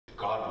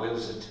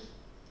wills it,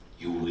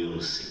 you will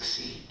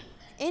succeed.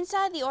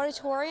 Inside the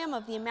auditorium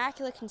of the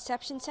Immaculate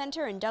Conception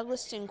Center in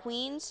Douglaston,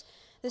 Queens,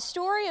 the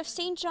story of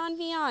St. John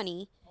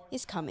Vianney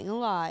is coming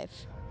alive.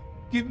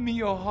 Give me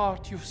your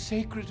heart, your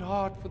sacred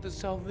heart, for the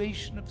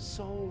salvation of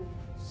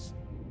souls.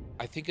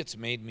 I think it's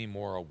made me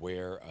more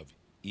aware of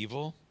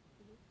evil,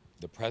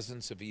 the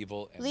presence of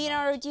evil.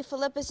 Leonardo De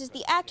Filippis is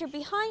the actor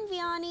behind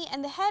Vianney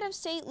and the head of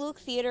St. Luke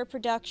Theater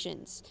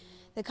Productions.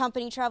 The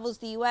company travels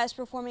the U.S.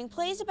 performing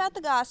plays about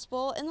the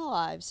gospel and the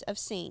lives of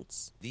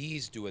saints.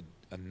 These do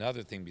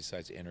another thing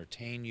besides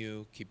entertain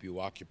you, keep you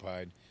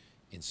occupied,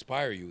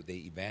 inspire you. They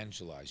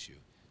evangelize you,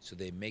 so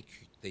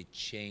they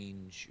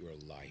change your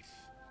life.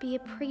 Be a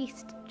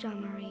priest,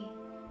 Jean-Marie.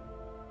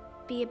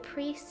 Be a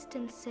priest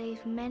and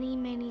save many,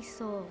 many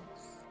souls.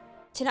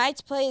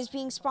 Tonight's play is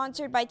being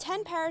sponsored by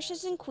 10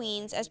 parishes in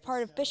Queens as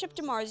part of Bishop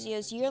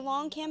DiMarzio's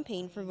year-long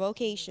campaign for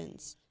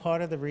Vocations.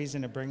 Part of the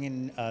reason of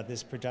bringing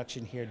this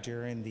production here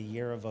during the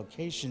year of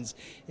Vocations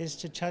is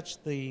to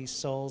touch the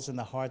souls and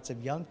the hearts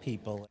of young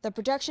people. The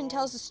production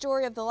tells the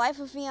story of the life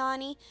of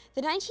Vianney,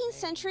 the 19th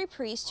century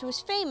priest who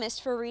was famous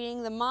for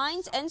reading the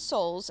minds and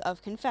souls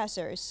of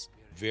confessors.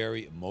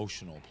 Very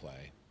emotional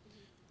play.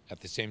 At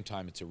the same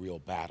time, it's a real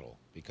battle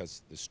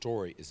because the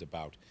story is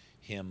about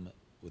him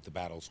with the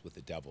battles with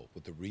the devil,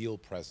 with the real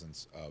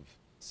presence of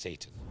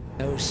Satan.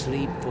 No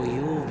sleep for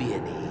you,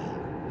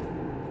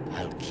 Vianney.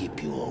 I'll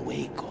keep you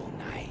awake all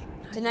night.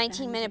 The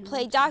 19-minute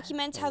play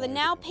documents how the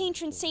now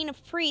patron saint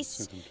of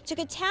priests took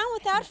a town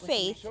without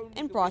faith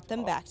and brought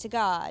them back to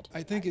God.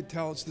 I think it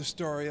tells the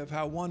story of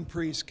how one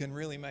priest can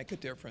really make a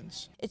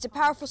difference. It's a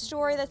powerful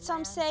story that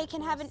some say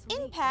can have an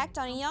impact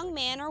on a young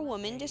man or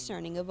woman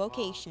discerning a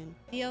vocation.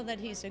 I feel that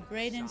he's a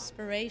great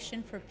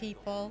inspiration for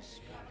people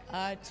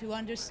to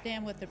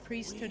understand what the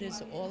priesthood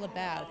is all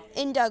about.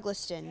 In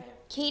Douglaston,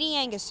 Katie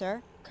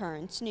Engesser,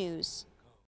 Currents News.